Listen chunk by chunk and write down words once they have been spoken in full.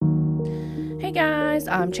Hey guys,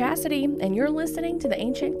 I'm Chastity, and you're listening to the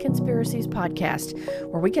Ancient Conspiracies Podcast,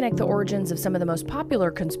 where we connect the origins of some of the most popular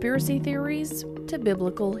conspiracy theories to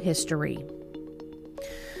biblical history.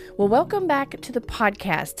 Well, welcome back to the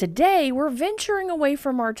podcast. Today, we're venturing away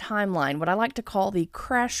from our timeline, what I like to call the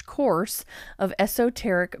crash course of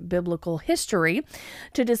esoteric biblical history,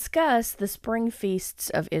 to discuss the spring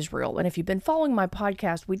feasts of Israel. And if you've been following my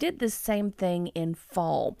podcast, we did this same thing in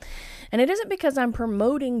fall. And it isn't because I'm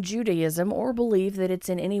promoting Judaism or believe that it's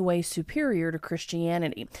in any way superior to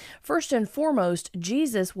Christianity. First and foremost,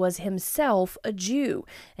 Jesus was himself a Jew,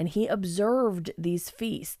 and he observed these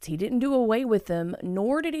feasts. He didn't do away with them,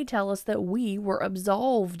 nor did he tell us that we were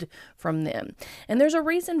absolved from them. And there's a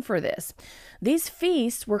reason for this. These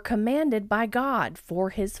feasts were commanded by God for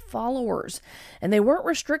his followers, and they weren't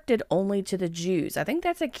restricted only to the Jews. I think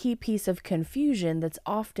that's a key piece of confusion that's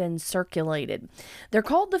often circulated. They're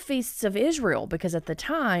called the Feasts of Israel because at the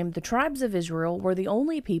time, the tribes of Israel were the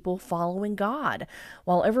only people following God,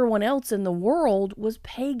 while everyone else in the world was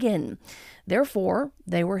pagan. Therefore,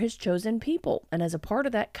 they were his chosen people, and as a part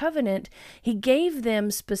of that covenant, he gave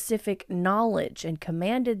them specific knowledge and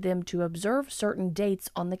commanded them to observe certain dates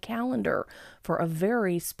on the calendar for a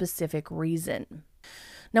very specific reason.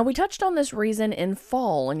 Now, we touched on this reason in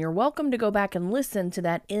fall, and you're welcome to go back and listen to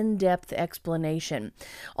that in-depth explanation.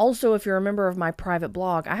 Also, if you're a member of my private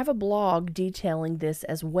blog, I have a blog detailing this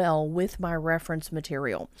as well with my reference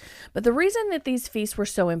material. But the reason that these feasts were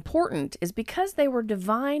so important is because they were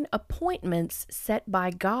divine appointments set by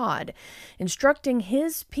God, instructing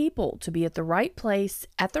his people to be at the right place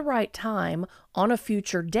at the right time on a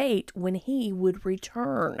future date when he would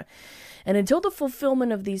return. And until the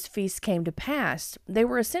fulfillment of these feasts came to pass, they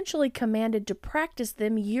were essentially commanded to practice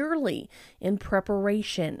them yearly in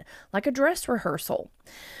preparation, like a dress rehearsal.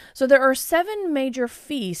 So there are 7 major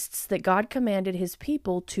feasts that God commanded his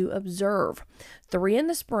people to observe. 3 in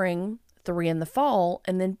the spring, 3 in the fall,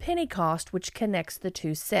 and then Pentecost, which connects the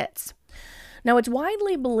 2 sets. Now, it's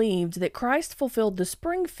widely believed that Christ fulfilled the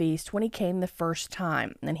spring feast when he came the first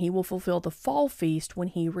time, and he will fulfill the fall feast when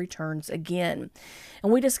he returns again.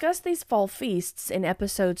 And we discussed these fall feasts in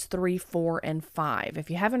episodes 3, 4, and 5.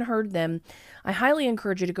 If you haven't heard them, I highly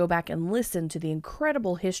encourage you to go back and listen to the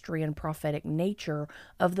incredible history and prophetic nature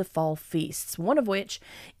of the fall feasts, one of which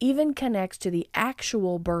even connects to the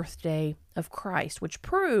actual birthday of Christ, which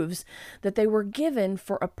proves that they were given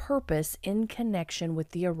for a purpose in connection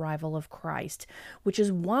with the arrival of Christ, which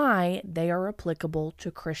is why they are applicable to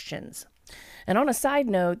Christians. And on a side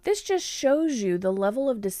note, this just shows you the level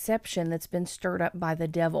of deception that's been stirred up by the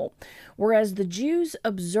devil. Whereas the Jews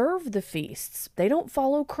observe the feasts, they don't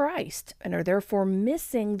follow Christ and are therefore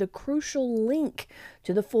missing the crucial link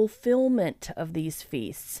to the fulfillment of these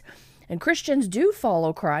feasts. And Christians do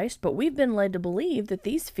follow Christ, but we've been led to believe that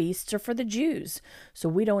these feasts are for the Jews, so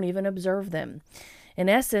we don't even observe them. In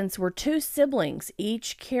essence, we're 2 siblings,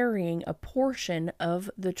 each carrying a portion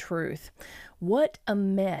of the truth. What a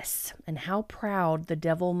mess, and how proud the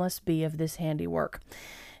devil must be of this handiwork.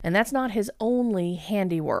 And that's not his only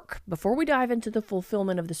handiwork. Before we dive into the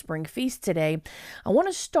fulfillment of the spring feast today, I want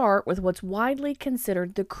to start with what's widely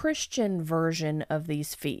considered the Christian version of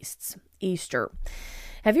these feasts, Easter.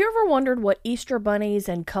 Have you ever wondered what Easter bunnies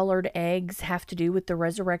and colored eggs have to do with the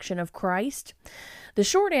resurrection of Christ? The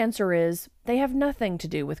short answer is they have nothing to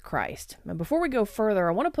do with Christ. And before we go further,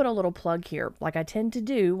 I want to put a little plug here, like I tend to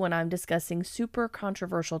do when I'm discussing super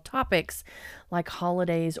controversial topics like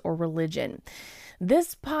holidays or religion.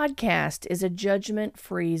 This podcast is a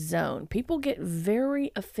judgment-free zone. People get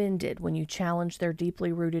very offended when you challenge their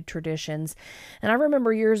deeply rooted traditions. And I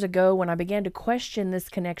remember years ago when I began to question this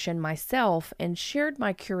connection myself and shared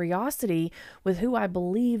my curiosity with who I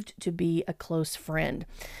believed to be a close friend.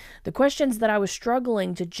 The questions that I was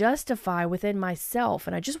struggling to justify within myself,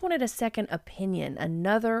 and I just wanted a second opinion,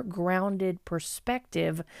 another grounded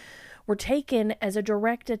perspective, were taken as a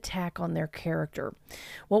direct attack on their character.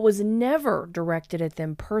 What was never directed at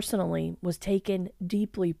them personally was taken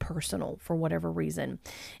deeply personal for whatever reason,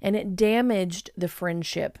 and it damaged the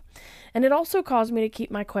friendship. And it also caused me to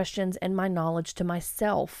keep my questions and my knowledge to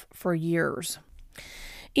myself for years.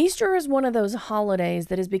 Easter is one of those holidays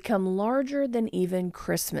that has become larger than even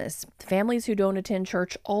Christmas. Families who don't attend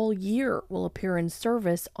church all year will appear in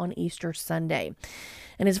service on Easter Sunday.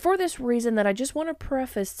 And it's for this reason that I just want to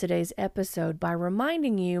preface today's episode by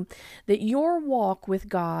reminding you that your walk with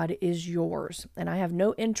God is yours. And I have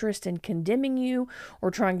no interest in condemning you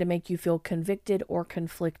or trying to make you feel convicted or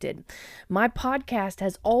conflicted. My podcast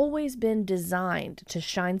has always been designed to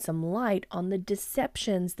shine some light on the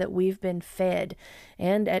deceptions that we've been fed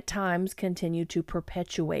and at times continue to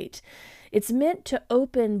perpetuate. It's meant to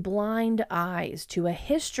open blind eyes to a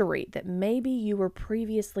history that maybe you were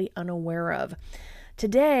previously unaware of.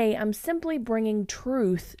 Today, I'm simply bringing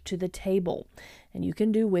truth to the table, and you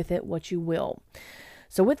can do with it what you will.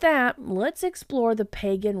 So with that, let's explore the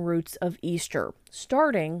pagan roots of Easter,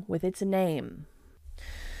 starting with its name.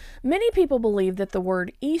 Many people believe that the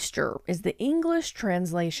word Easter is the English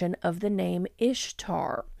translation of the name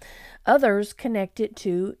Ishtar. Others connect it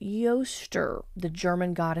to Yoster, the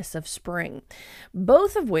German goddess of spring,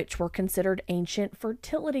 both of which were considered ancient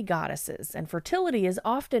fertility goddesses, and fertility is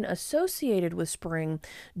often associated with spring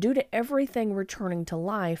due to everything returning to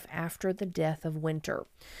life after the death of winter.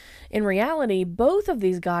 In reality, both of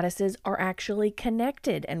these goddesses are actually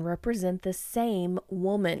connected and represent the same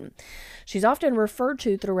woman. She's often referred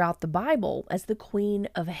to throughout the Bible as the Queen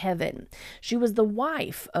of Heaven. She was the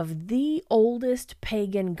wife of the oldest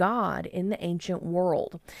pagan god in the ancient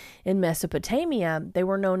world. In Mesopotamia, they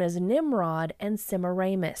were known as Nimrod and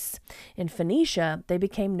Semiramis. In Phoenicia, they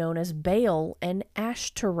became known as Baal and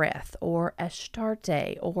Ashtoreth, or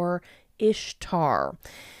Astarte, or Ishtar.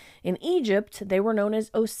 In Egypt, they were known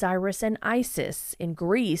as Osiris and Isis. In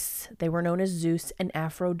Greece, they were known as Zeus and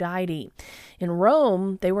Aphrodite. In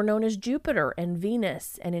Rome, they were known as Jupiter and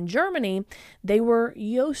Venus. And in Germany, they were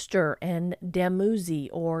Yoster and Damuzi,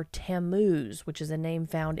 or Tammuz, which is a name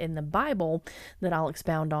found in the Bible that I'll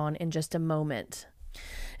expound on in just a moment.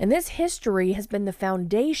 And this history has been the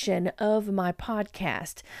foundation of my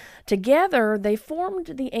podcast. Together, they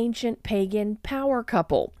formed the ancient pagan power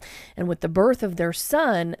couple. And with the birth of their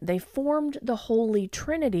son, they formed the Holy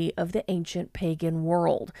Trinity of the ancient pagan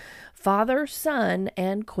world: Father, Son,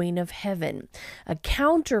 and Queen of Heaven, a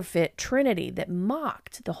counterfeit trinity that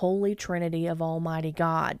mocked the Holy Trinity of Almighty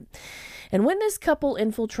God. And when this couple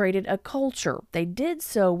infiltrated a culture, they did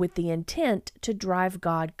so with the intent to drive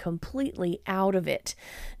God completely out of it.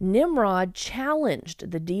 Nimrod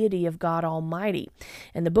challenged the deity of God Almighty,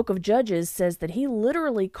 and the book of Judges says that he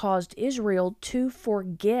literally caused Israel to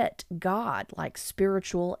forget God, like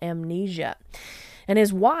spiritual amnesia. And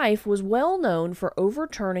his wife was well known for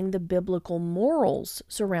overturning the biblical morals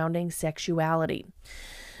surrounding sexuality.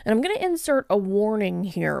 And I'm going to insert a warning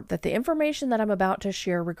here that the information that I'm about to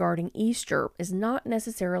share regarding Easter is not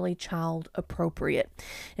necessarily child appropriate.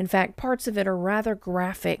 In fact, parts of it are rather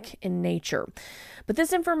graphic in nature. But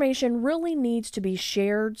this information really needs to be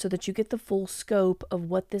shared so that you get the full scope of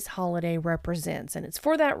what this holiday represents. And it's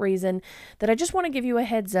for that reason that I just want to give you a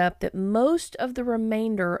heads up that most of the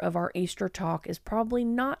remainder of our Easter talk is probably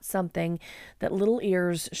not something that little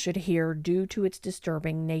ears should hear due to its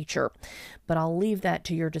disturbing nature. But I'll leave that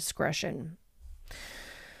to your discretion.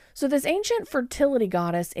 So this ancient fertility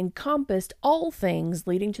goddess encompassed all things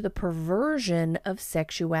leading to the perversion of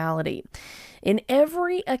sexuality. In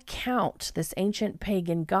every account, this ancient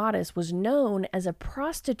pagan goddess was known as a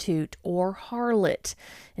prostitute or harlot.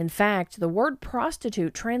 In fact, the word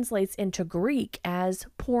prostitute translates into Greek as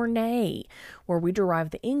porne, where we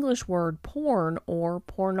derive the English word porn or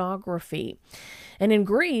pornography. And in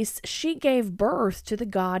Greece, she gave birth to the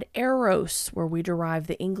god Eros, where we derive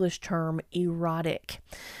the English term erotic.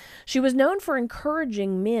 She was known for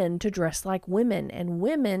encouraging men to dress like women and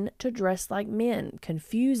women to dress like men,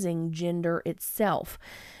 confusing gender itself,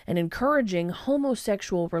 and encouraging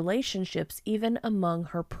homosexual relationships even among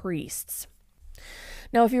her priests.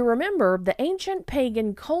 Now, if you remember, the ancient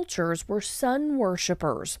pagan cultures were sun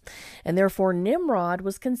worshippers, and therefore Nimrod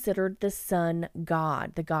was considered the sun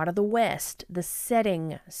god, the god of the west, the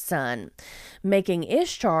setting sun, making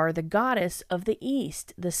Ishtar the goddess of the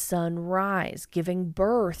east, the sunrise, giving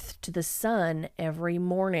birth to the sun every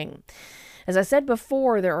morning. As I said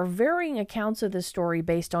before, there are varying accounts of this story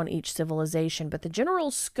based on each civilization, but the general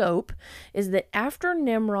scope is that after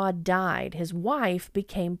Nimrod died, his wife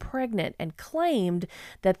became pregnant and claimed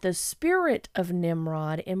that the spirit of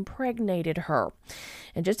Nimrod impregnated her.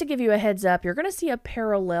 And just to give you a heads up, you're going to see a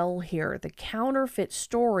parallel here, the counterfeit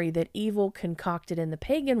story that evil concocted in the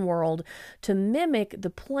pagan world to mimic the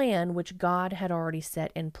plan which God had already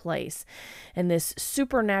set in place. And this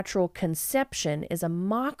supernatural conception is a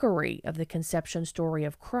mockery of the conception story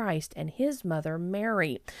of Christ and his mother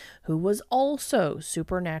Mary, who was also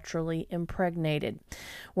supernaturally impregnated.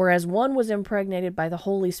 Whereas one was impregnated by the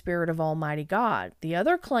Holy Spirit of Almighty God, the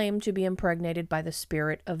other claimed to be impregnated by the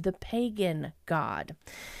spirit of the pagan god.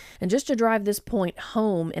 And just to drive this point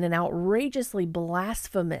home in an outrageously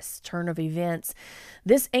blasphemous turn of events,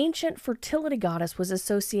 this ancient fertility goddess was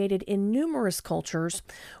associated in numerous cultures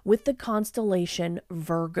with the constellation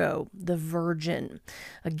Virgo, the Virgin,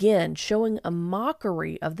 again showing showing a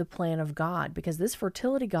mockery of the plan of God, because this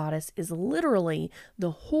fertility goddess is literally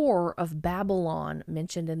the whore of Babylon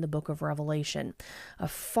mentioned in the book of Revelation, a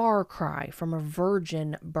far cry from a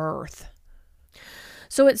virgin birth.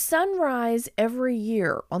 So at sunrise every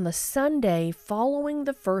year on the Sunday following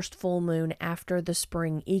the first full moon after the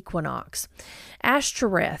spring equinox,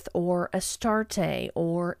 Ashtoreth, or Astarte,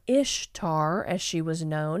 or Ishtar as she was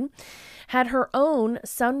known, had her own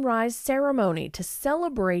sunrise ceremony to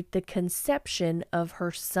celebrate the conception of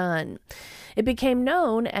her son. It became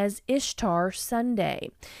known as Ishtar Sunday.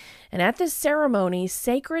 And at this ceremony,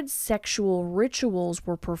 sacred sexual rituals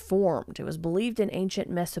were performed. It was believed in ancient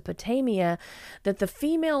Mesopotamia that the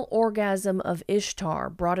female orgasm of Ishtar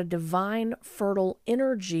brought a divine fertile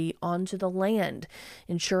energy onto the land,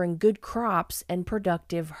 ensuring good crops and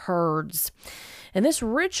productive herds. And this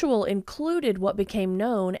ritual included what became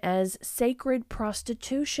known as sacred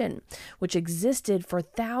prostitution, which existed for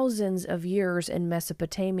thousands of years in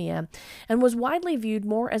Mesopotamia and was widely viewed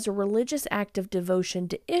more as a religious act of devotion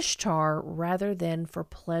to Ishtar rather than for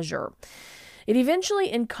pleasure. It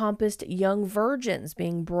eventually encompassed young virgins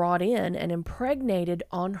being brought in and impregnated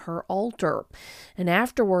on her altar, and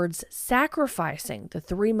afterwards sacrificing the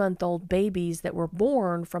 3-month-old babies that were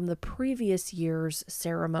born from the previous year's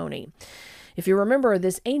ceremony. If you remember,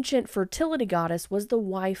 this ancient fertility goddess was the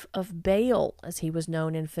wife of Baal, as he was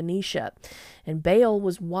known in Phoenicia, and Baal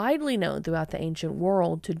was widely known throughout the ancient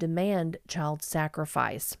world to demand child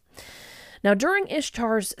sacrifice. Now, during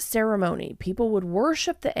Ishtar's ceremony, people would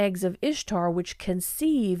worship the eggs of Ishtar, which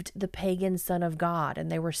conceived the pagan son of God,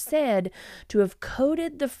 and they were said to have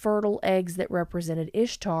coated the fertile eggs that represented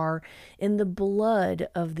Ishtar in the blood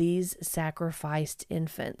of these sacrificed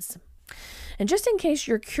infants. And just in case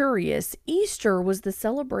you're curious, Easter was the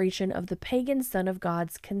celebration of the pagan son of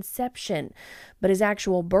God's conception, but his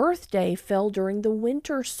actual birthday fell during the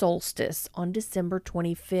winter solstice on December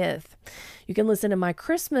 25th. You can listen to my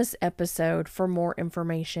Christmas episode for more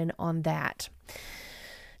information on that.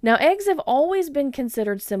 Now, eggs have always been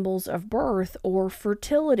considered symbols of birth or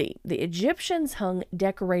fertility. The Egyptians hung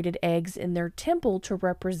decorated eggs in their temple to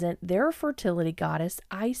represent their fertility goddess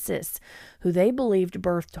Isis, who they believed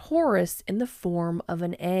birthed Horus in the form of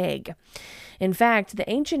an egg. In fact, the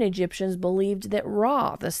ancient Egyptians believed that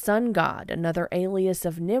Ra, the sun god, another alias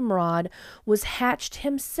of Nimrod, was hatched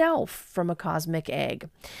himself from a cosmic egg.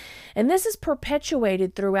 And this is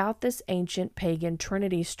perpetuated throughout this ancient pagan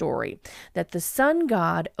trinity story, that the sun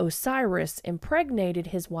god Osiris impregnated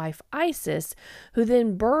his wife Isis, who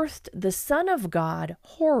then birthed the son of God,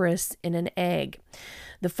 Horus, in an egg.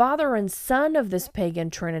 The father and son of this pagan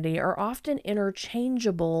trinity are often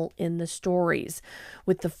interchangeable in the stories,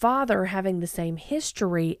 with the father having the same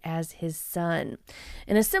history as his son.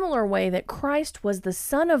 In a similar way that Christ was the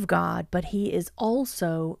Son of God, but he is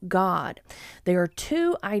also God. They are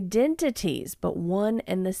two identities, but one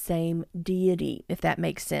and the same deity, if that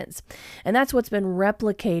makes sense. And that's what's been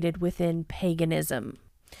replicated within paganism.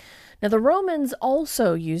 Now, the Romans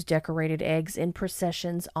also used decorated eggs in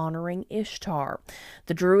processions honoring Ishtar.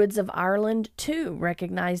 The Druids of Ireland, too,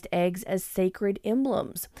 recognized eggs as sacred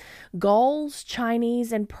emblems. Gauls,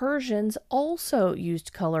 Chinese, and Persians also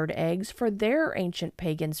used colored eggs for their ancient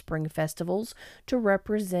pagan spring festivals to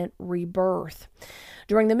represent rebirth.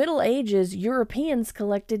 During the Middle Ages, Europeans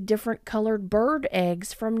collected different colored bird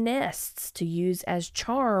eggs from nests to use as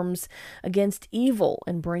charms against evil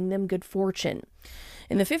and bring them good fortune.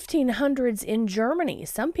 In the 1500s in Germany,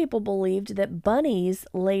 some people believed that bunnies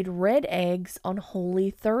laid red eggs on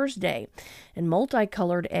Holy Thursday and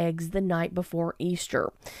multicolored eggs the night before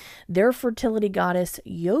Easter. Their fertility goddess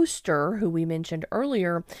Yoster, who we mentioned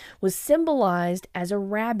earlier, was symbolized as a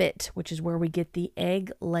rabbit, which is where we get the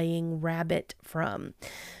egg-laying rabbit from.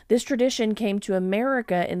 This tradition came to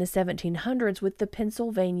America in the 1700s with the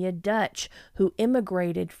Pennsylvania Dutch, who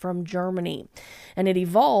immigrated from Germany, and it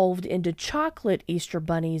evolved into chocolate Easter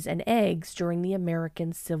bunnies and eggs during the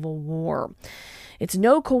American Civil War. It's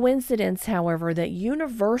no coincidence, however, that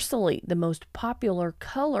universally the most popular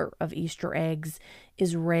color of Easter eggs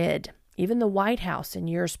is red. Even the White House in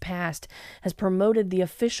years past has promoted the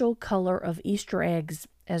official color of Easter eggs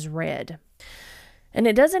as red. And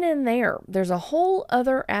it doesn't end there. There's a whole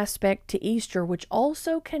other aspect to Easter which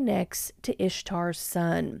also connects to Ishtar's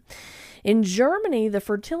son. In Germany, the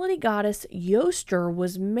fertility goddess Yoster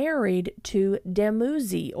was married to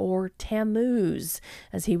Tammuz, or Tammuz,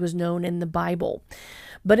 as he was known in the Bible.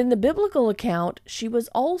 But in the biblical account, she was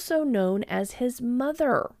also known as his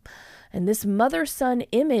mother. And this mother-son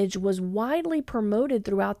image was widely promoted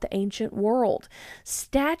throughout the ancient world.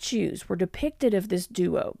 Statues were depicted of this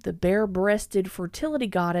duo, the bare-breasted fertility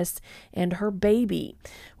goddess and her baby,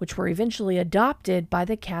 which were eventually adopted by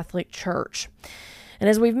the Catholic Church. And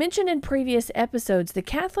as we've mentioned in previous episodes, the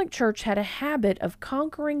Catholic Church had a habit of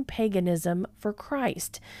conquering paganism for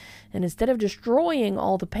Christ. And instead of destroying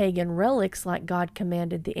all the pagan relics like God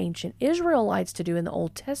commanded the ancient Israelites to do in the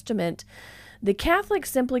Old Testament, the Catholics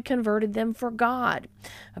simply converted them for God.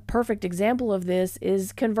 A perfect example of this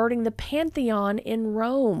is converting the Pantheon in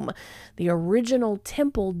Rome, the original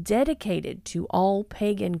temple dedicated to all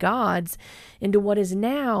pagan gods, into what is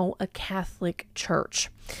now a Catholic church.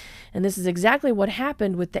 And this is exactly what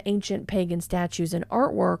happened with the ancient pagan statues and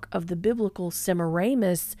artwork of the biblical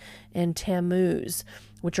Semiramis and Tammuz,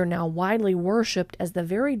 which are now widely worshipped as the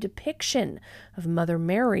very depiction of Mother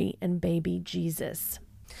Mary and baby Jesus.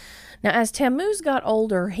 Now, as Tammuz got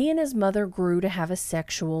older, he and his mother grew to have a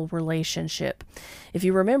sexual relationship. If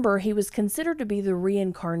you remember, he was considered to be the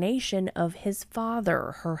reincarnation of his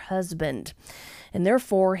father, her husband. And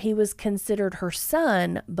therefore, he was considered her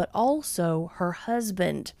son, but also her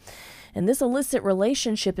husband. And this illicit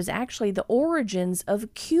relationship is actually the origins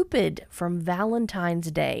of Cupid from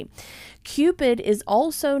Valentine's Day. Cupid is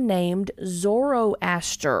also named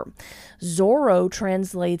Zoroaster. Zorro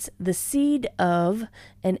translates the seed of,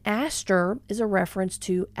 and Aster is a reference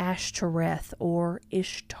to Ashtoreth or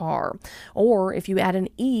Ishtar. Or if you add an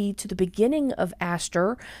E to the beginning of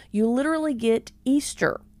Aster, you literally get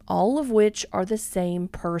Easter, all of which are the same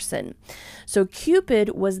person. So Cupid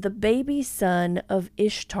was the baby son of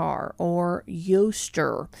Ishtar, or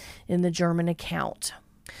Yoster in the German account.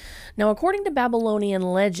 Now, according to Babylonian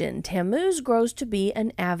legend, Tammuz grows to be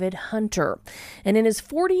an avid hunter, and in his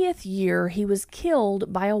 40th year, he was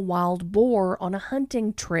killed by a wild boar on a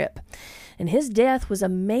hunting trip. And his death was a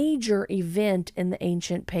major event in the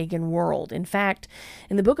ancient pagan world. In fact,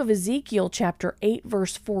 in the book of Ezekiel, chapter 8,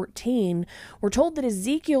 verse 14, we're told that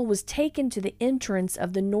Ezekiel was taken to the entrance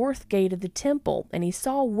of the north gate of the temple, and he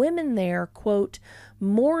saw women there, quote,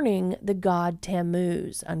 mourning the god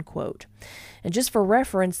Tammuz, unquote. And just for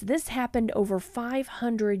reference, this happened over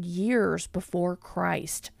 500 years before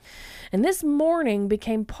Christ. And this mourning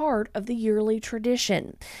became part of the yearly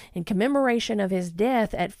tradition. In commemoration of his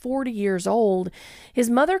death at 40 years old, his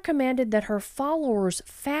mother commanded that her followers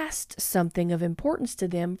fast something of importance to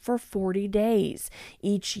them for 40 days,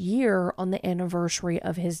 each year on the anniversary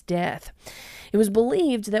of his death. It was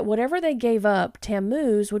believed that whatever they gave up,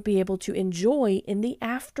 Tammuz would be able to enjoy in the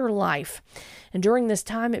afterlife. And during this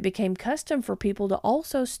time, it became custom for people to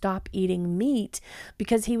also stop eating meat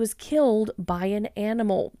because he was killed by an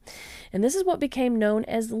animal. And this is what became known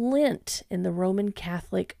as Lent in the Roman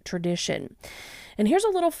Catholic tradition. And here's a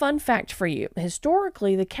little fun fact for you.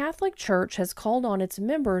 Historically, the Catholic Church has called on its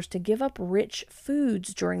members to give up rich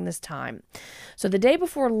foods during this time. So the day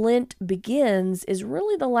before Lent begins is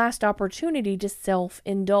really the last opportunity to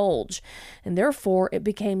self-indulge. And therefore, it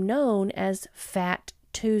became known as Fat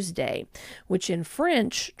Tuesday, which in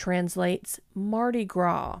French translates Mardi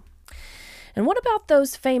Gras. And what about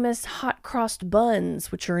those famous hot-crossed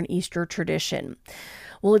buns, which are an Easter tradition?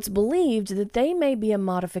 Well, it's believed that they may be a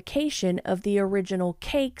modification of the original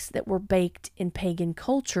cakes that were baked in pagan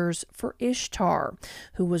cultures for Ishtar,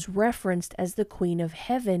 who was referenced as the Queen of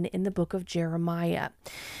Heaven in the book of Jeremiah.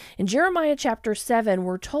 In Jeremiah chapter 7,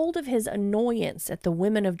 we're told of his annoyance at the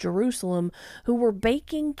women of Jerusalem who were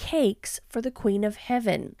baking cakes for the Queen of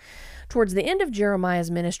Heaven. Towards the end of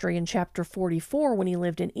Jeremiah's ministry in chapter 44, when he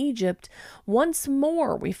lived in Egypt, once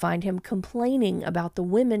more we find him complaining about the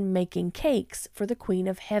women making cakes for the Queen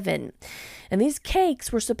of Heaven. And these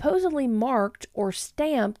cakes were supposedly marked or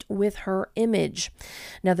stamped with her image.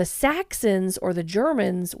 Now, the Saxons or the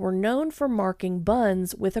Germans were known for marking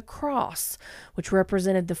buns with a cross, which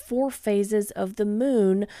represented the 4 phases of the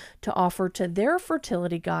moon to offer to their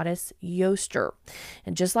fertility goddess, Yoster.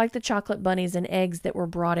 And just like the chocolate bunnies and eggs that were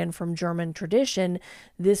brought in from German tradition,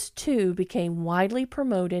 this too became widely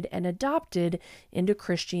promoted and adopted into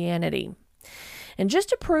Christianity. And just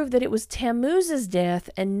to prove that it was Tammuz's death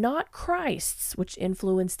and not Christ's which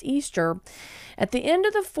influenced Easter, at the end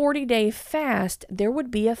of the 40-day fast, there would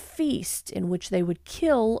be a feast in which they would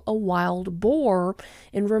kill a wild boar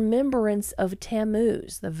in remembrance of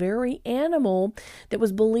Tammuz, the very animal that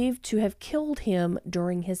was believed to have killed him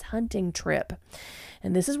during his hunting trip.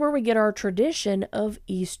 And this is where we get our tradition of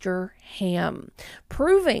Easter ham,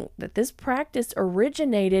 proving that this practice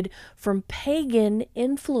originated from pagan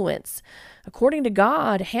influence. According to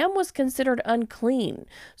God, ham was considered unclean,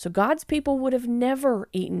 so God's people would have never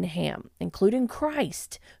eaten ham, including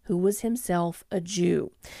Christ, who was himself a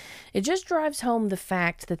Jew. It just drives home the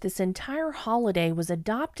fact that this entire holiday was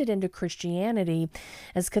adopted into Christianity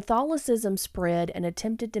as Catholicism spread and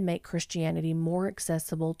attempted to make Christianity more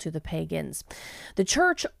accessible to the pagans. The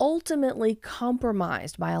church ultimately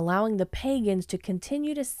compromised by allowing the pagans to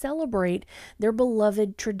continue to celebrate their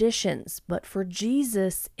beloved traditions, but for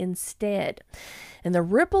Jesus instead. And the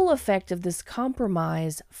ripple effect of this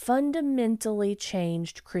compromise fundamentally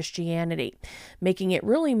changed Christianity, making it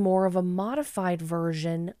really more of a modified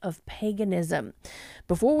version of paganism.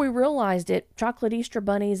 Before we realized it, chocolate Easter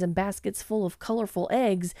bunnies and baskets full of colorful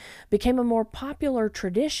eggs became a more popular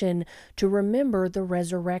tradition to remember the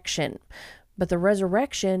resurrection. But the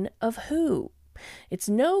resurrection of who? It's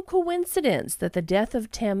no coincidence that the death of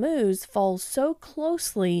Tammuz falls so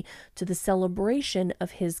closely to the celebration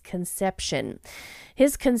of his conception.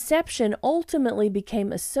 His conception ultimately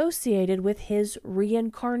became associated with his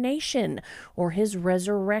reincarnation or his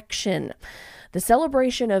resurrection. The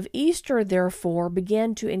celebration of Easter, therefore,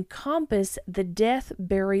 began to encompass the death,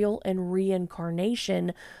 burial, and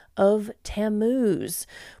reincarnation of Tammuz,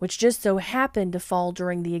 which just so happened to fall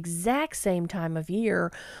during the exact same time of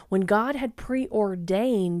year when God had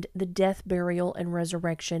preordained the death, burial, and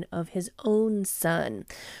resurrection of his own son,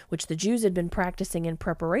 which the Jews had been practicing in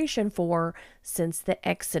preparation for since the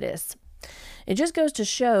Exodus. It just goes to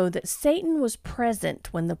show that Satan was present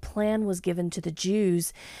when the plan was given to the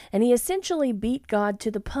Jews, and he essentially beat God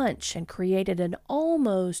to the punch and created an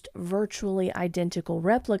almost virtually identical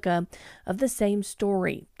replica of the same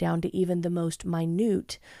story, down to even the most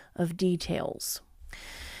minute of details.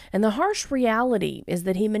 And the harsh reality is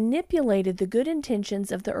that he manipulated the good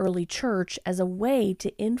intentions of the early church as a way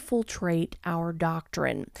to infiltrate our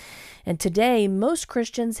doctrine. And today, most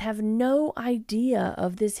Christians have no idea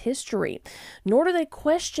of this history, nor do they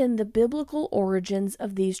question the biblical origins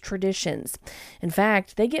of these traditions. In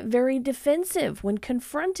fact, they get very defensive when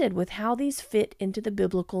confronted with how these fit into the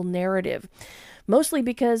biblical narrative. Mostly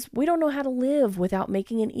because we don't know how to live without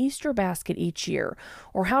making an Easter basket each year,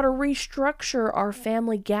 or how to restructure our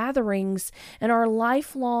family gatherings and our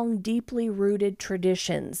lifelong, deeply rooted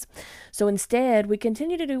traditions. So instead, we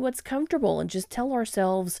continue to do what's comfortable and just tell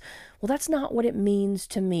ourselves, well, that's not what it means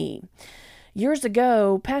to me. Years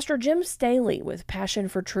ago, Pastor Jim Staley with Passion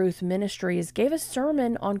for Truth Ministries gave a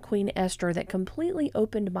sermon on Queen Esther that completely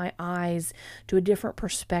opened my eyes to a different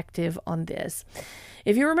perspective on this.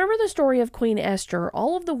 If you remember the story of Queen Esther,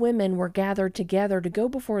 all of the women were gathered together to go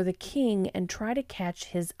before the king and try to catch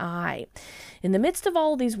his eye. In the midst of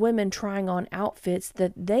all these women trying on outfits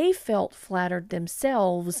that they felt flattered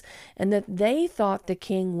themselves and that they thought the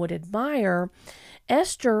king would admire,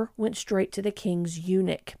 Esther went straight to the king's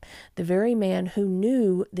eunuch, the very man who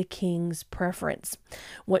knew the king's preference.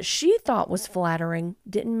 What she thought was flattering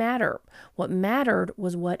didn't matter. What mattered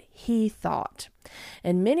was what he thought.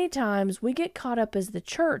 And many times we get caught up as the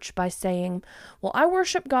church by saying, well, I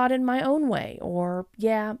worship God in my own way, or,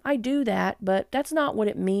 yeah, I do that, but that's not what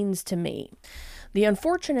it means to me. The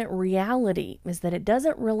unfortunate reality is that it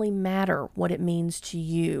doesn't really matter what it means to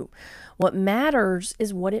you. What matters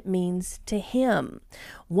is what it means to Him.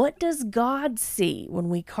 What does God see when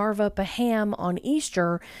we carve up a ham on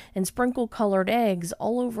Easter and sprinkle colored eggs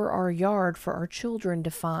all over our yard for our children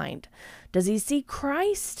to find? Does He see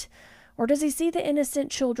Christ? Or does He see the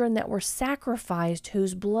innocent children that were sacrificed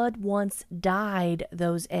whose blood once dyed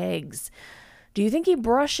those eggs? Do you think He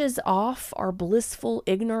brushes off our blissful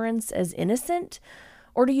ignorance as innocent?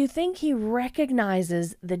 Or do you think He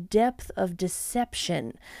recognizes the depth of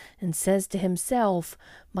deception and says to Himself,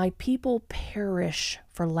 "My people perish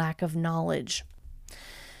for lack of knowledge"?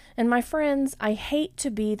 And my friends, I hate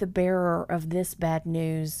to be the bearer of this bad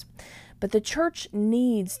news, but the church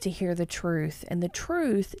needs to hear the truth, and the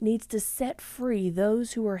truth needs to set free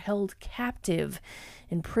those who are held captive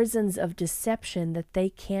in prisons of deception that they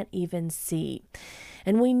can't even see.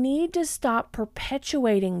 And we need to stop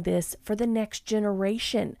perpetuating this for the next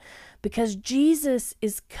generation, because Jesus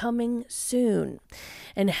is coming soon.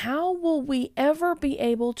 And how will we ever be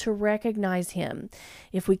able to recognize Him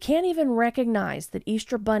if we can't even recognize that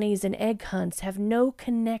Easter bunnies and egg hunts have no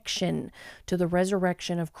connection to the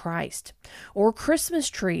resurrection of Christ? Or Christmas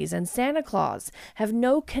trees and Santa Claus have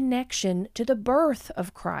no connection to the birth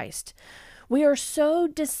of Christ? We are so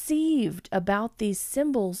deceived about these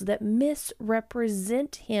symbols that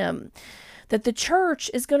misrepresent Him that the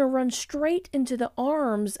church is going to run straight into the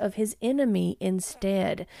arms of His enemy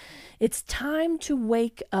instead. It's time to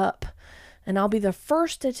wake up. And I'll be the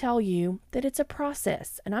first to tell you that it's a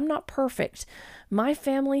process, and I'm not perfect. My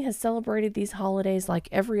family has celebrated these holidays like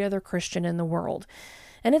every other Christian in the world.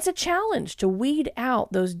 And it's a challenge to weed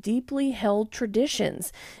out those deeply held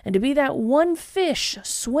traditions and to be that one fish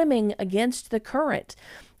swimming against the current,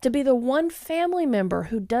 to be the one family member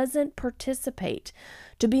who doesn't participate,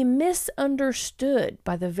 to be misunderstood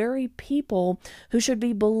by the very people who should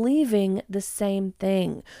be believing the same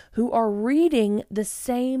thing, who are reading the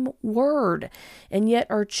same word, and yet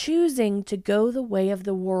are choosing to go the way of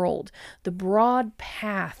the world, the broad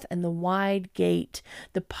path and the wide gate,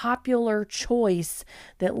 the popular choice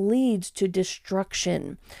that leads to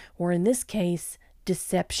destruction, or in this case,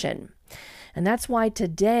 deception. And that's why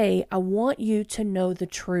today I want you to know the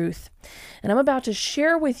truth. And I'm about to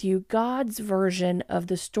share with you God's version of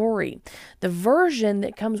the story, the version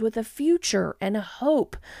that comes with a future and a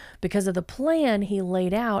hope because of the plan He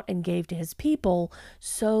laid out and gave to His people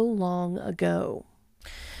so long ago.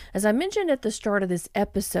 As I mentioned at the start of this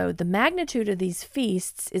episode, the magnitude of these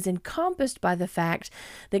feasts is encompassed by the fact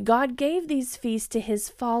that God gave these feasts to His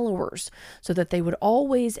followers so that they would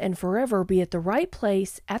always and forever be at the right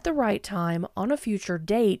place at the right time on a future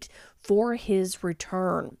date for His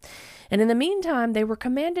return. And in the meantime, they were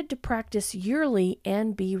commanded to practice yearly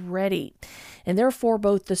and be ready. And therefore,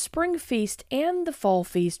 both the spring feast and the fall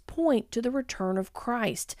feast point to the return of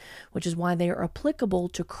Christ, which is why they are applicable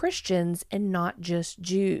to Christians and not just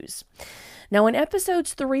Jews. Now, in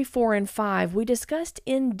episodes 3, 4, and 5, we discussed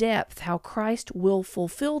in depth how Christ will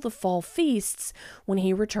fulfill the fall feasts when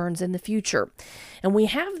He returns in the future. And we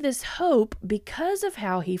have this hope because of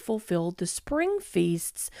how He fulfilled the spring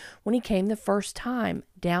feasts when He came the first time,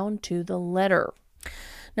 down to the letter.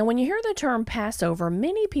 Now, when you hear the term Passover,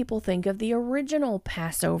 many people think of the original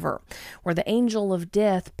Passover, where the angel of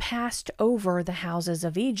death passed over the houses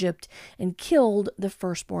of Egypt and killed the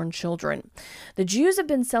firstborn children. The Jews have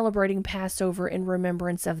been celebrating Passover in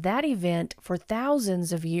remembrance of that event for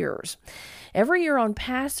thousands of years. Every year on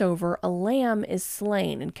Passover, a lamb is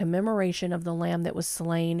slain in commemoration of the lamb that was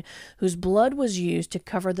slain, whose blood was used to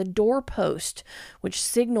cover the doorpost, which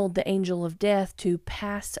signaled the angel of death to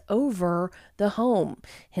pass over the home,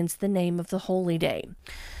 hence the name of the holy day.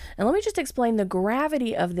 And let me just explain the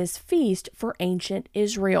gravity of this feast for ancient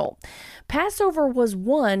Israel. Passover was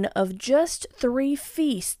one of just 3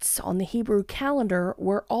 feasts on the Hebrew calendar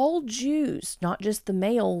where all Jews, not just the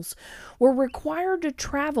males, were required to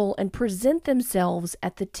travel and present themselves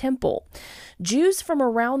at the temple. Jews from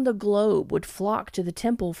around the globe would flock to the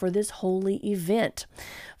temple for this holy event.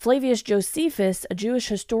 Flavius Josephus, a Jewish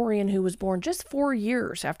historian who was born just 4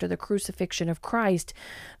 years after the crucifixion of Christ,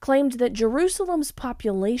 claimed that Jerusalem's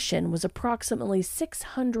population was approximately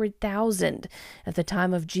 600,000 at the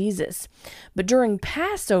time of Jesus. But during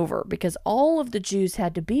Passover, because all of the Jews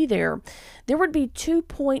had to be there would be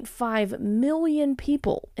 2.5 million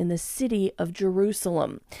people in the city of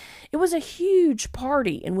Jerusalem. It was a huge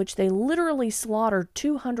party in which they literally slaughtered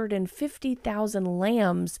 250,000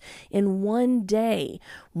 lambs in one day,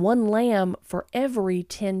 1 lamb for every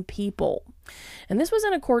 10 people. And this was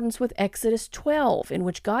in accordance with Exodus 12, in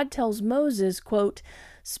which God tells Moses, quote,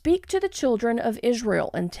 "Speak to the children of Israel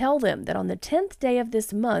and tell them that on the 10th day of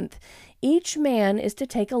this month, each man is to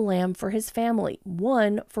take a lamb for his family,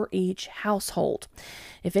 1 for each household.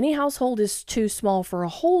 If any household is too small for a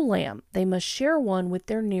whole lamb, they must share one with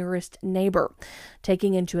their nearest neighbor,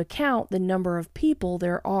 taking into account the number of people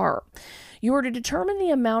there are. You are to determine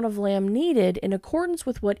the amount of lamb needed in accordance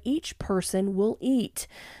with what each person will eat.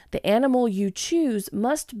 The animal you choose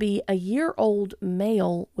must be a year-old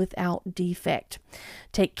male without defect.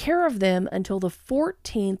 Take care of them until the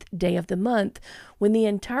 14th day of the month, when the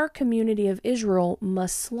entire community of Israel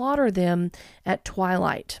must slaughter them at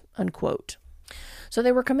twilight," unquote. So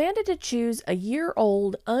they were commanded to choose a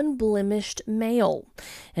year-old, unblemished male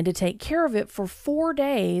and to take care of it for 4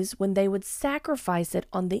 days when they would sacrifice it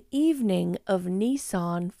on the evening of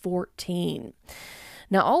Nisan 14.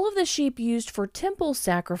 Now, all of the sheep used for temple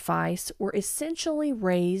sacrifice were essentially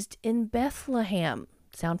raised in Bethlehem.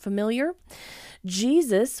 Sound familiar?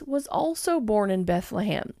 Jesus was also born in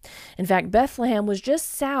Bethlehem. In fact, Bethlehem was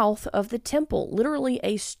just south of the temple, literally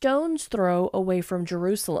a stone's throw away from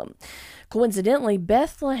Jerusalem. Coincidentally,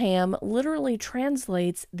 Bethlehem literally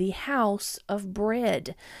translates the house of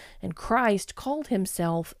bread, and Christ called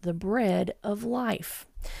himself the bread of life.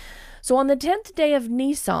 So on the 10th day of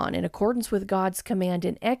Nisan, in accordance with God's command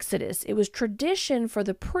in Exodus, it was tradition for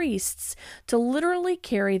the priests to literally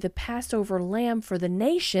carry the Passover lamb for the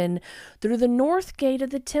nation through the north gate of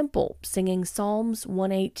the temple, singing Psalms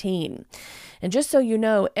 118. And just so you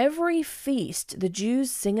know, every feast the Jews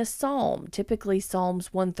sing a psalm, typically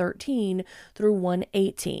Psalms 113 through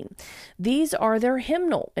 118. These are their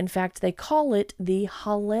hymnal. In fact, they call it the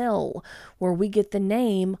Hallel, where we get the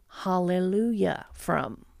name Hallelujah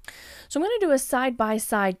from. So I'm going to do a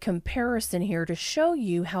side-by-side comparison here to show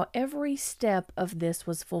you how every step of this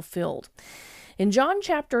was fulfilled. In John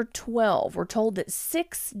chapter 12, we're told that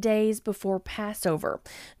 6 days before Passover,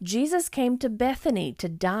 Jesus came to Bethany to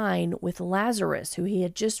dine with Lazarus, who he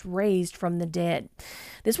had just raised from the dead.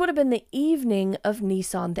 This would have been the evening of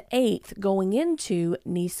Nisan the 8th, going into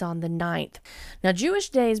Nisan the 9th. Now, Jewish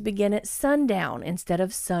days begin at sundown instead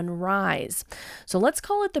of sunrise. So let's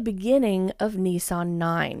call it the beginning of Nisan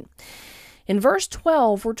 9. In verse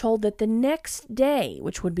 12, we're told that the next day,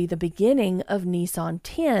 which would be the beginning of Nisan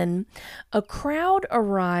 10, a crowd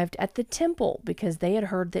arrived at the temple because they had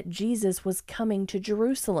heard that Jesus was coming to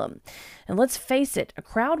Jerusalem. And let's face it, a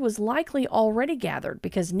crowd was likely already gathered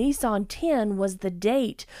because Nisan 10 was the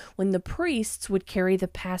date when the priests would carry the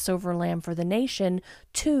Passover lamb for the nation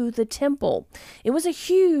to the temple. It was a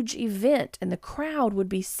huge event, and the crowd would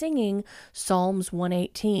be singing Psalms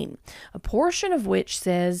 118, a portion of which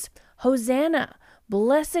says, Hosanna,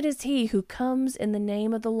 blessed is he who comes in the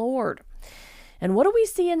name of the Lord. And what do we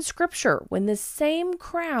see in Scripture? When this same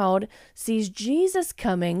crowd sees Jesus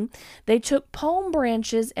coming, they took palm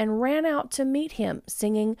branches and ran out to meet him,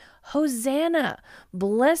 singing, Hosanna,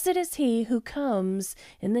 blessed is he who comes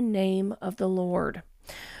in the name of the Lord.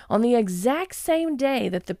 On the exact same day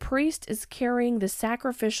that the priest is carrying the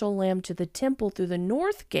sacrificial lamb to the temple through the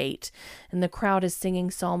north gate, and the crowd is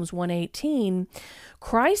singing Psalms 118,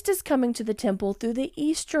 Christ is coming to the temple through the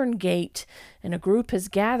eastern gate, and a group has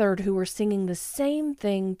gathered who are singing the same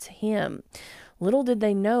thing to him. Little did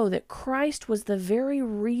they know that Christ was the very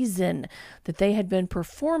reason that they had been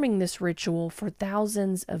performing this ritual for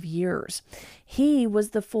thousands of years. He was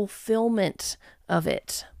the fulfillment of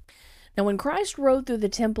it. Now, when Christ rode through the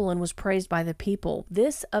temple and was praised by the people,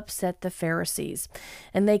 this upset the Pharisees,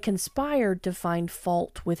 and they conspired to find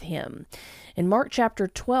fault with him. In Mark chapter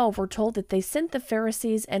 12, we're told that they sent the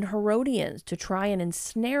Pharisees and Herodians to try and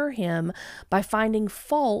ensnare him by finding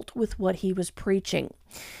fault with what he was preaching.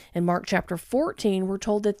 In Mark chapter 14, we're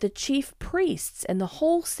told that the chief priests and the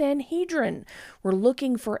whole Sanhedrin were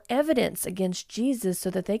looking for evidence against Jesus so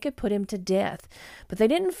that they could put him to death, but they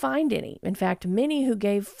didn't find any. In fact, many who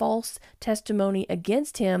gave false testimony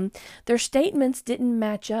against him, their statements didn't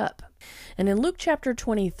match up. And in Luke chapter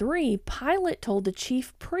 23, Pilate told the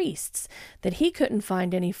chief priests that he couldn't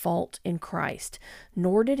find any fault in Christ,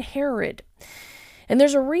 nor did Herod. And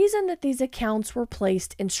there's a reason that these accounts were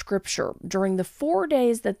placed in Scripture. During the 4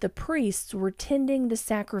 days that the priests were tending the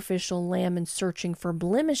sacrificial lamb and searching for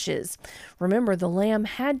blemishes, remember, the lamb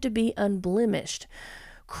had to be unblemished.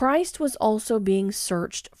 Christ was also being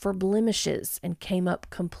searched for blemishes and came up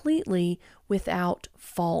completely without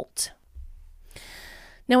fault.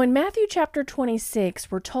 Now, in Matthew chapter 26,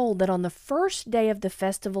 we're told that on the first day of the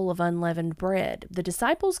festival of unleavened bread, the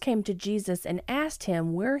disciples came to Jesus and asked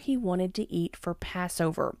him where he wanted to eat for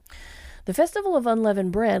Passover. The festival of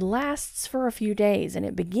unleavened bread lasts for a few days, and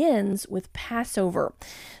it begins with Passover.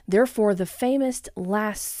 Therefore, the famous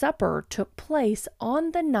Last Supper took place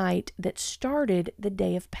on the night that started the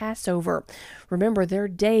day of Passover. Remember, their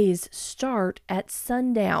days start at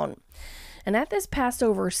sundown. And at this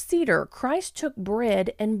Passover Seder, Christ took bread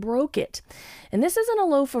and broke it. And this isn't a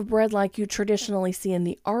loaf of bread like you traditionally see in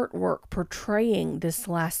the artwork portraying this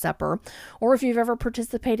Last Supper, or if you've ever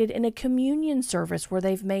participated in a communion service where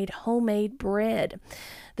they've made homemade bread.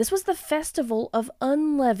 This was the festival of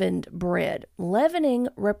unleavened bread. Leavening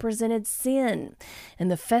represented sin, and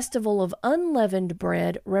the festival of unleavened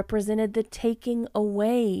bread represented the taking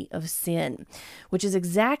away of sin, which is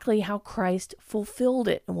exactly how Christ fulfilled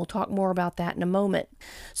it, and we'll talk more about that in a moment.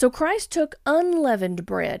 So Christ took unleavened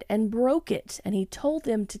bread and broke it, and he told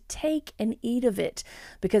them to take and eat of it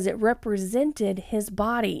because it represented his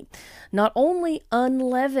body, not only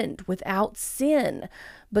unleavened without sin,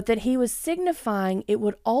 but that he was signifying it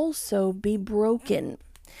would also be broken.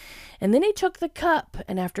 And then he took the cup,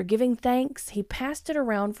 and after giving thanks, he passed it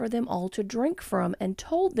around for them all to drink from, and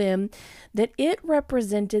told them that it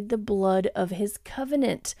represented the blood of his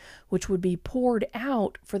covenant, which would be poured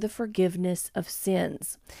out for the forgiveness of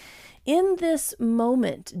sins. In this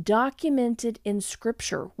moment, documented in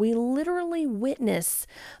Scripture, we literally witness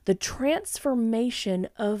the transformation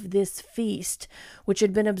of this feast, which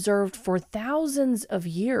had been observed for thousands of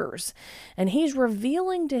years. And he's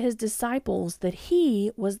revealing to his disciples that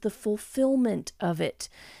he was the fulfillment of it.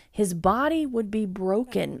 His body would be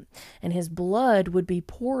broken, and his blood would be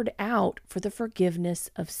poured out for the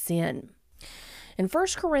forgiveness of sin. In 1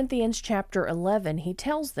 Corinthians chapter 11, he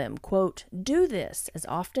tells them, quote, "Do this as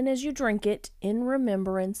often as you drink it in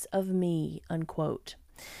remembrance of me," unquote.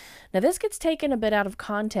 Now, this gets taken a bit out of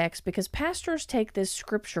context because pastors take this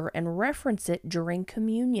scripture and reference it during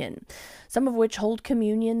communion, some of which hold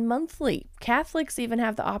communion monthly. Catholics even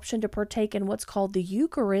have the option to partake in what's called the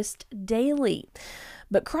Eucharist daily.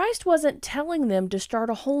 But Christ wasn't telling them to start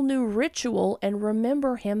a whole new ritual and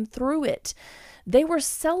remember him through it. They were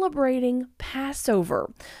celebrating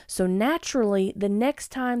Passover. So naturally, the next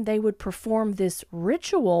time they would perform this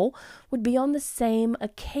ritual would be on the same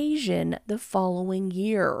occasion the following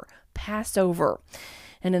year, Passover.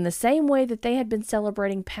 And in the same way that they had been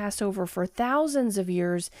celebrating Passover for thousands of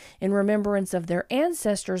years in remembrance of their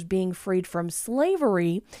ancestors being freed from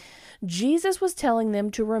slavery, Jesus was telling them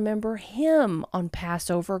to remember him on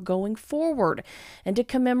Passover going forward and to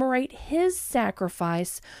commemorate his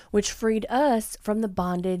sacrifice, which freed us from the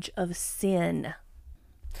bondage of sin.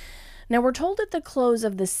 Now, we're told at the close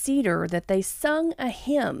of the Seder that they sung a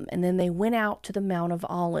hymn and then they went out to the Mount of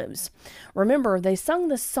Olives. Remember, they sung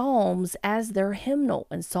the Psalms as their hymnal,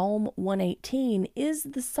 and Psalm 118 is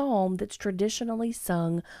the psalm that's traditionally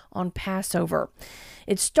sung on Passover.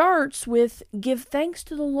 It starts with, "Give thanks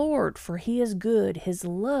to the Lord, for he is good. His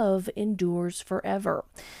love endures forever."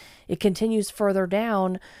 It continues further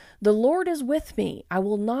down, "The Lord is with me. I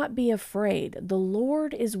will not be afraid. The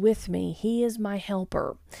Lord is with me. He is my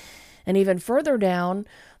helper." And even further down,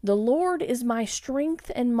 "The Lord is my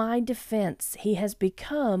strength and my defense. He has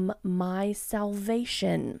become my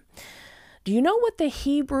salvation." Do you know what the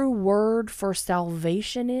Hebrew word for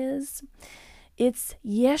salvation is? It's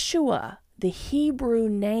Yeshua, the Hebrew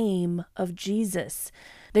name of Jesus.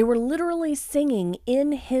 They were literally singing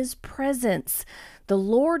in his presence, "The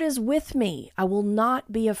Lord is with me. I will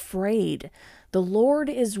not be afraid. The Lord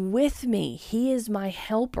is with me. He is my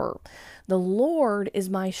helper. The Lord is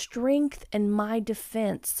my strength and my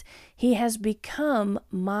defense. He has become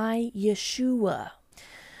my Yeshua."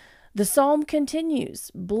 The psalm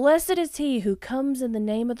continues, "Blessed is he who comes in the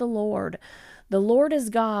name of the Lord. The Lord is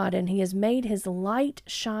God, and he has made his light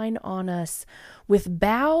shine on us. With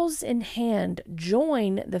boughs in hand,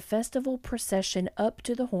 join the festival procession up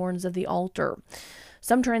to the horns of the altar."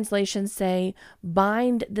 Some translations say,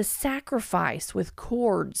 "Bind the sacrifice with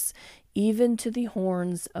cords, even to the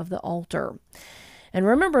horns of the altar." And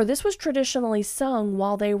remember, this was traditionally sung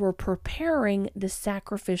while they were preparing the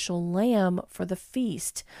sacrificial lamb for the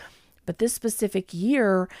feast. But this specific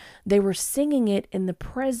year, they were singing it in the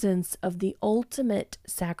presence of the ultimate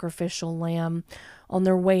sacrificial lamb on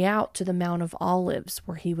their way out to the Mount of Olives,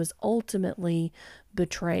 where he was ultimately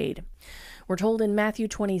betrayed. We're told in Matthew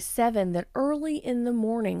 27 that early in the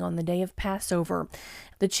morning on the day of Passover,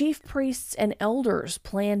 the chief priests and elders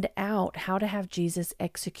planned out how to have Jesus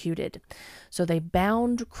executed. So they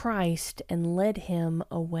bound Christ and led him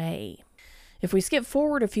away. If we skip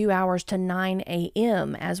forward a few hours to 9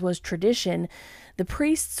 a.m., as was tradition, the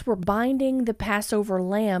priests were binding the Passover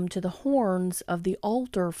lamb to the horns of the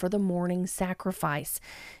altar for the morning sacrifice,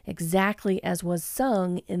 exactly as was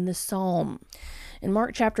sung in the psalm. In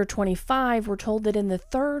Mark chapter 25, we're told that in the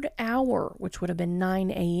third hour, which would have been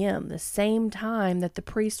 9 a.m., the same time that the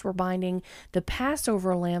priests were binding the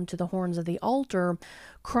Passover lamb to the horns of the altar,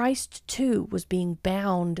 Christ too was being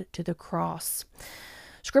bound to the cross.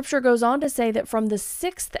 Scripture goes on to say that from the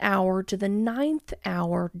 6th hour to the 9th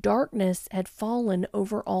hour, darkness had fallen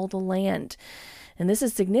over all the land. And this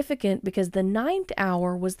is significant because the 9th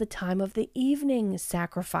hour was the time of the evening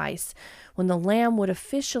sacrifice, when the lamb would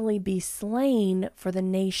officially be slain for the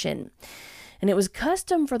nation. And it was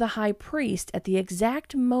custom for the high priest at the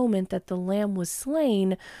exact moment that the lamb was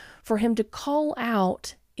slain for him to call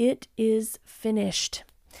out, "It is finished."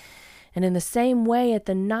 And in the same way, at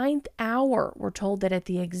the 9th hour, we're told that at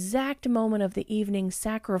the exact moment of the evening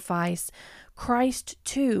sacrifice, Christ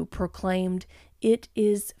too proclaimed, "It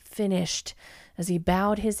is finished," as he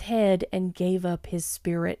bowed his head and gave up his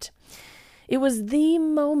spirit. It was the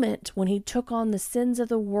moment when he took on the sins of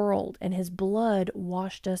the world and his blood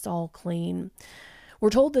washed us all clean. We're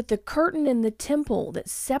told that the curtain in the temple that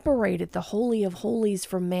separated the Holy of Holies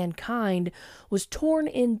from mankind was torn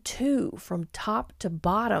in two from top to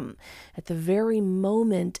bottom at the very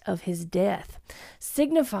moment of his death,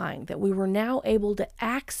 signifying that we were now able to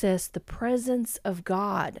access the presence of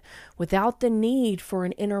God without the need for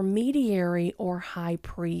an intermediary or high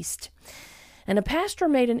priest. And a pastor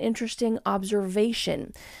made an interesting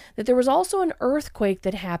observation that there was also an earthquake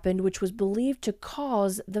that happened which was believed to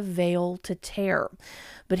cause the veil to tear.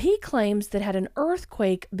 But he claims that had an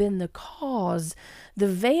earthquake been the cause, the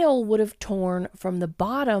veil would have torn from the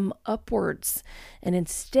bottom upwards, and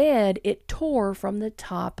instead it tore from the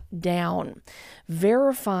top down,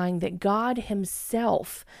 verifying that God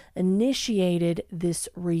himself initiated this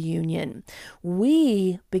reunion.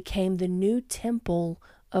 We became the new temple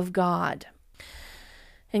of God.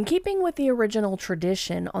 In keeping with the original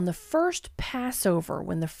tradition, on the first Passover,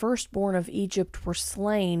 when the firstborn of Egypt were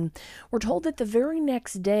slain, we're told that the very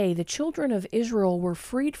next day the children of Israel were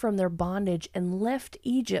freed from their bondage and left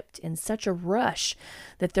Egypt in such a rush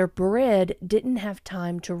that their bread didn't have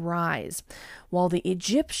time to rise, while the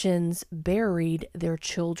Egyptians buried their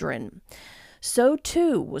children. So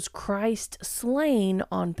too was Christ slain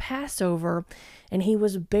on Passover, and he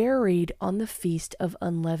was buried on the Feast of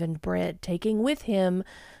Unleavened Bread, taking with him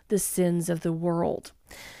the sins of the world.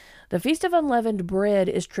 The Feast of Unleavened Bread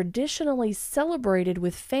is traditionally celebrated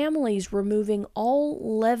with families removing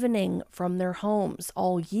all leavening from their homes,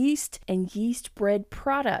 all yeast and yeast bread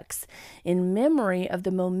products, in memory of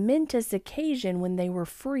the momentous occasion when they were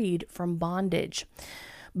freed from bondage.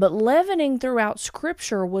 But leavening throughout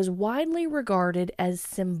Scripture was widely regarded as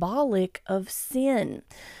symbolic of sin.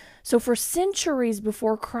 So for centuries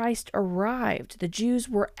before Christ arrived, the Jews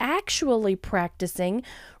were actually practicing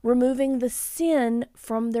removing the sin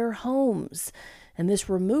from their homes. And this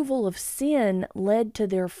removal of sin led to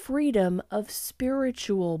their freedom of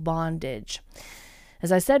spiritual bondage.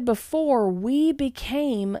 As I said before, we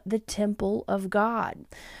became the temple of God.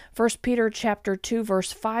 1 Peter chapter 2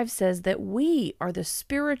 verse 5 says that we are the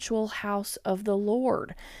spiritual house of the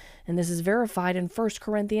Lord. And this is verified in 1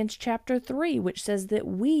 Corinthians chapter 3, which says that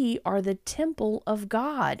we are the temple of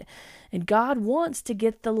God. And God wants to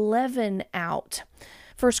get the leaven out.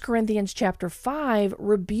 1 Corinthians chapter 5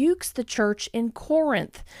 rebukes the church in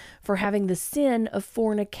Corinth for having the sin of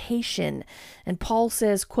fornication. And Paul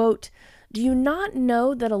says, quote, "Do you not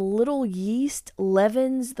know that a little yeast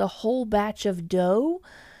leavens the whole batch of dough?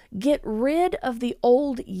 Get rid of the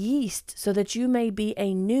old yeast so that you may be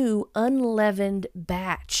a new unleavened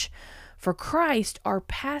batch. For Christ, our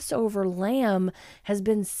Passover lamb, has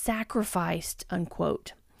been sacrificed,"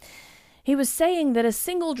 unquote. He was saying that a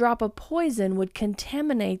single drop of poison would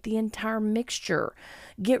contaminate the entire mixture.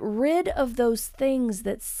 Get rid of those things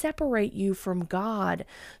that separate you from God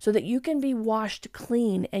so that you can be washed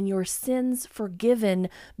clean and your sins forgiven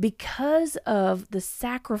because of the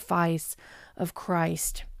sacrifice of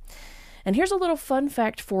Christ. And here's a little fun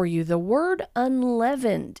fact for you. The word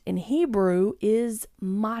unleavened in Hebrew is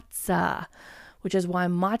matzah, which is why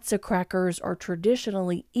matzah crackers are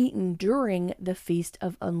traditionally eaten during the Feast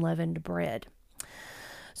of Unleavened Bread.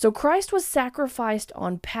 So Christ was sacrificed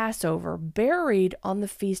on Passover, buried on the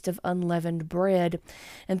Feast of Unleavened Bread,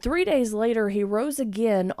 and 3 days later he rose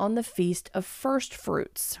again on the Feast of First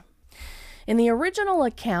Fruits. In the original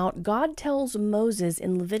account, God tells Moses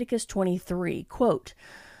in Leviticus 23, quote,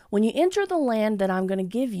 "When you enter the land that I'm going to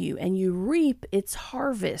give you and you reap its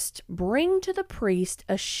harvest, bring to the priest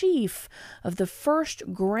a sheaf of the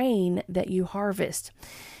first grain that you harvest.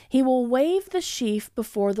 He will wave the sheaf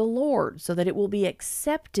before the Lord so that it will be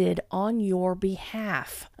accepted on your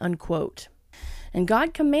behalf," unquote. And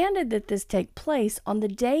God commanded that this take place on the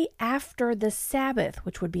day after the Sabbath,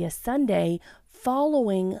 which would be a Sunday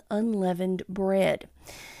following unleavened bread.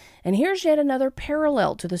 And here's yet another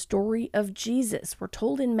parallel to the story of Jesus. We're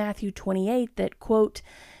told in Matthew 28 that, quote,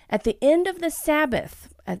 "At the end of the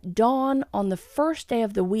Sabbath, at dawn on the first day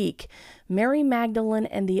of the week, Mary Magdalene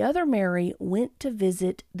and the other Mary went to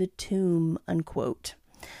visit the tomb," unquote.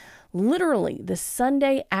 Literally, the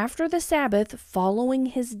Sunday after the Sabbath following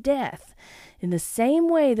his death, in the same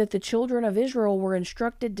way that the children of Israel were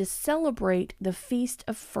instructed to celebrate the Feast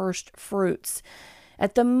of First Fruits.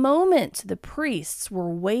 At the moment the priests were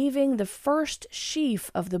waving the first sheaf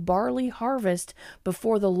of the barley harvest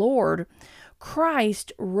before the Lord,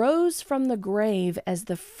 Christ rose from the grave as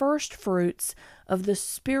the first fruits of the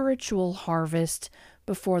spiritual harvest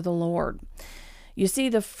before the Lord. You see,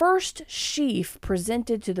 the first sheaf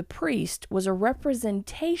presented to the priest was a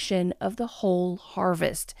representation of the whole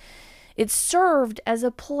harvest. It served as a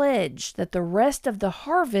pledge that the rest of the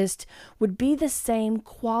harvest would be the same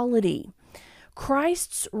quality.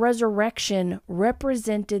 Christ's resurrection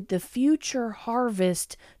represented the future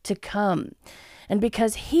harvest to come. And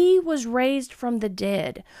because he was raised from the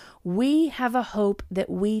dead, we have a hope that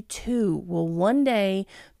we too will one day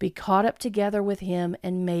be caught up together with him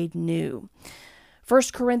and made new. 1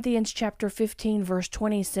 Corinthians chapter 15, verse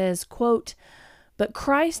 20 says, quote, "But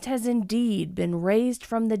Christ has indeed been raised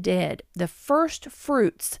from the dead, the first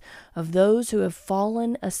fruits of those who have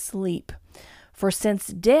fallen asleep. For since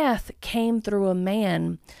death came through a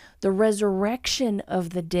man, the resurrection of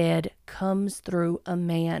the dead comes through a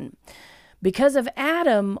man. Because of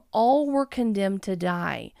Adam, all were condemned to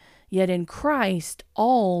die, yet in Christ,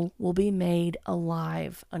 all will be made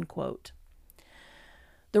alive." Unquote.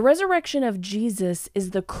 The resurrection of Jesus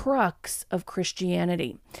is the crux of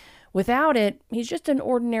Christianity. Without it, he's just an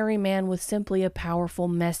ordinary man with simply a powerful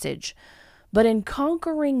message. But in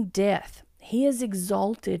conquering death, he is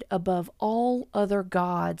exalted above all other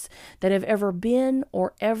gods that have ever been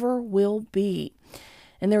or ever will be.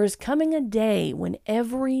 And there is coming a day when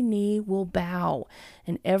every knee will bow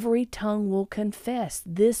and every tongue will confess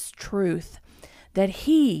this truth, that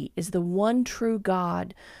he is the one true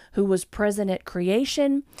God who was present at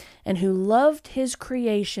creation and who loved his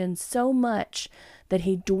creation so much that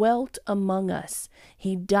he dwelt among us.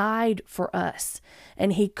 He died for us,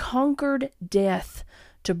 and he conquered death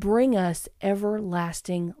to bring us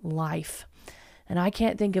everlasting life. And I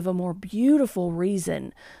can't think of a more beautiful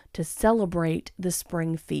reason to celebrate the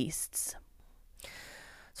spring feasts.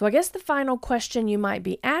 So I guess the final question you might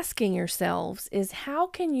be asking yourselves is, how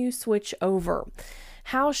can you switch over?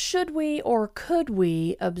 How should we or could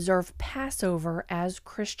we observe Passover as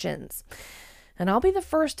Christians? And I'll be the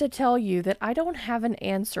first to tell you that I don't have an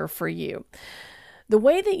answer for you. The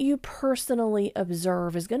way that you personally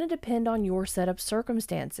observe is going to depend on your set of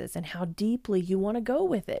circumstances and how deeply you want to go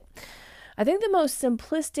with it. I think the most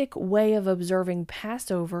simplistic way of observing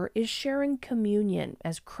Passover is sharing communion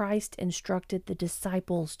as Christ instructed the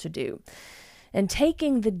disciples to do, and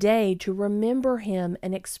taking the day to remember him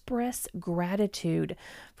and express gratitude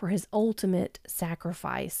for his ultimate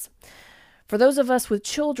sacrifice. For those of us with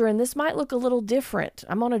children, this might look a little different.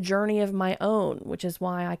 I'm on a journey of my own, which is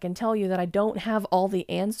why I can tell you that I don't have all the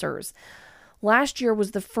answers. Last year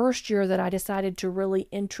was the first year that I decided to really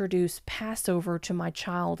introduce Passover to my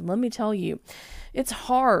child. And let me tell you, it's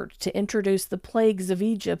hard to introduce the plagues of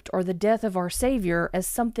Egypt or the death of our Savior as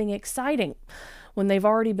something exciting when they've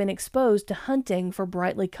already been exposed to hunting for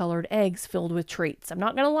brightly colored eggs filled with treats. I'm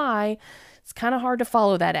not going to lie, it's kind of hard to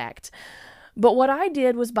follow that act. But what I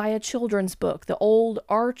did was buy a children's book, the old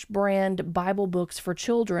Arch brand Bible books for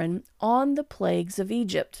children on the plagues of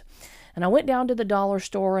Egypt. And I went down to the dollar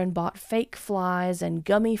store and bought fake flies and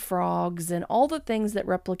gummy frogs and all the things that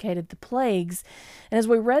replicated the plagues. And as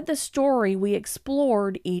we read the story, we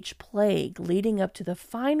explored each plague, leading up to the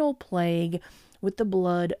final plague with the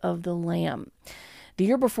blood of the lamb. The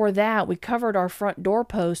year before that, we covered our front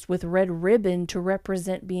doorpost with red ribbon to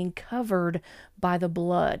represent being covered by the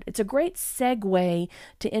blood. It's a great segue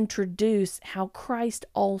to introduce how Christ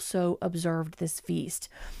also observed this feast.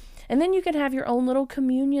 And then you can have your own little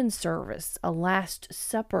communion service, a Last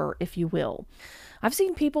Supper, if you will. I've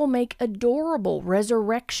seen people make adorable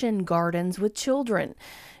resurrection gardens with children.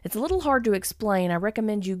 It's a little hard to explain. I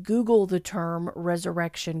recommend you Google the term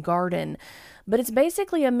resurrection garden. But it's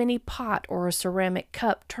basically a mini pot or a ceramic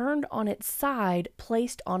cup turned on its side,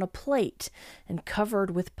 placed on a plate, and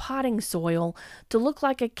covered with potting soil to look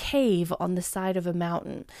like a cave on the side of a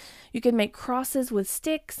mountain. You can make crosses with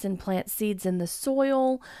sticks and plant seeds in the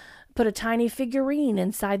soil. Put a tiny figurine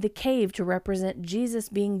inside the cave to represent Jesus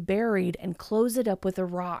being buried and close it up with a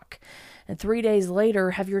rock. And 3 days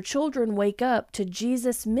later, have your children wake up to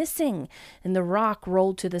Jesus missing and the rock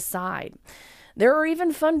rolled to the side. There are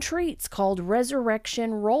even fun treats called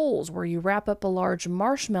resurrection rolls, where you wrap up a large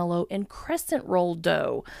marshmallow in crescent roll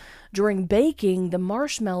dough. During baking, the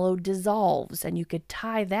marshmallow dissolves, and you could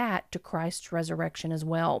tie that to Christ's resurrection as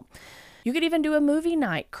well. You could even do a movie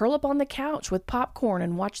night, curl up on the couch with popcorn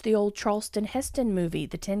and watch the old Charleston Heston movie,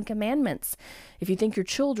 The 10 Commandments, if you think your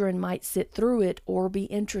children might sit through it or be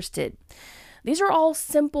interested. These are all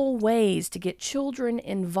simple ways to get children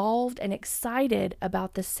involved and excited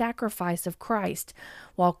about the sacrifice of Christ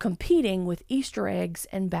while competing with Easter eggs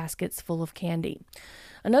and baskets full of candy.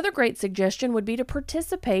 Another great suggestion would be to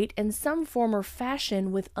participate in some form or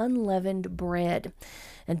fashion with unleavened bread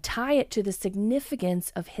and tie it to the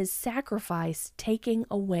significance of his sacrifice taking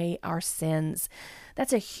away our sins.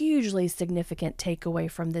 That's a hugely significant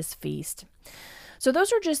takeaway from this feast. So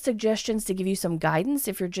those are just suggestions to give you some guidance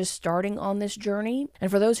if you're just starting on this journey.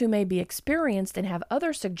 And for those who may be experienced and have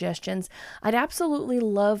other suggestions, I'd absolutely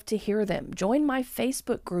love to hear them. Join my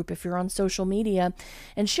Facebook group if you're on social media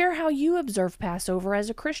and share how you observe Passover as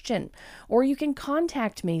a Christian. Or you can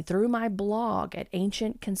contact me through my blog at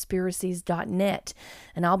ancientconspiracies.net,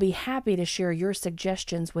 and I'll be happy to share your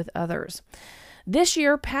suggestions with others. This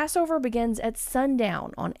year, Passover begins at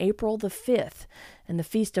sundown on April the 5th, and the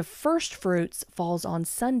Feast of First Fruits falls on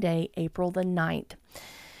Sunday, April the 9th.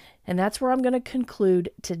 And that's where I'm going to conclude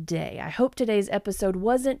today. I hope today's episode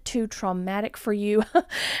wasn't too traumatic for you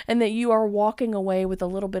and that you are walking away with a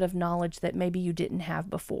little bit of knowledge that maybe you didn't have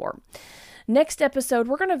before. Next episode,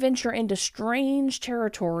 we're going to venture into strange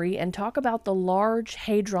territory and talk about the Large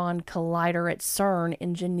Hadron Collider at CERN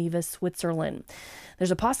in Geneva, Switzerland.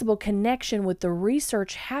 There's a possible connection with the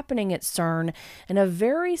research happening at CERN and a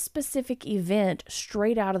very specific event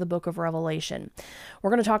straight out of the book of Revelation. We're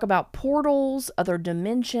going to talk about portals, other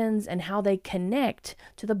dimensions, and how they connect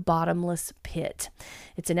to the bottomless pit.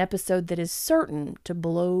 It's an episode that is certain to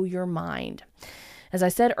blow your mind. As I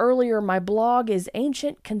said earlier, my blog is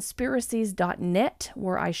ancientconspiracies.net,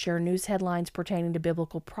 where I share news headlines pertaining to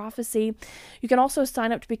biblical prophecy. You can also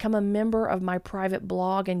sign up to become a member of my private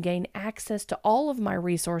blog and gain access to all of my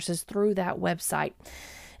resources through that website.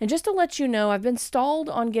 And just to let you know, I've been stalled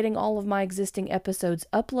on getting all of my existing episodes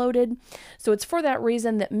uploaded, so it's for that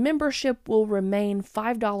reason that membership will remain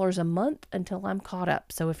 $5 a month until I'm caught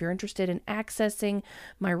up. So if you're interested in accessing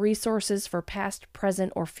my resources for past,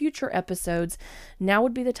 present, or future episodes, now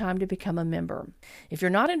would be the time to become a member. If you're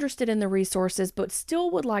not interested in the resources but still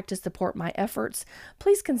would like to support my efforts,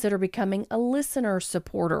 please consider becoming a listener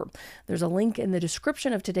supporter. There's a link in the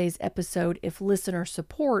description of today's episode if listener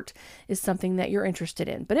support is something that you're interested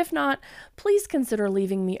in. But if not, please consider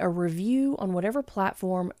leaving me a review on whatever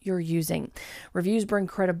platform you're using. Reviews bring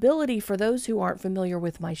credibility for those who aren't familiar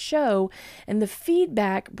with my show, and the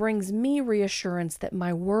feedback brings me reassurance that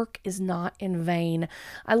my work is not in vain.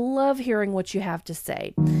 I love hearing what you have to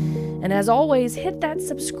say. And as always, hit that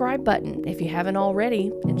subscribe button if you haven't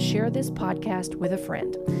already, and share this podcast with a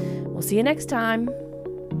friend. We'll see you next time.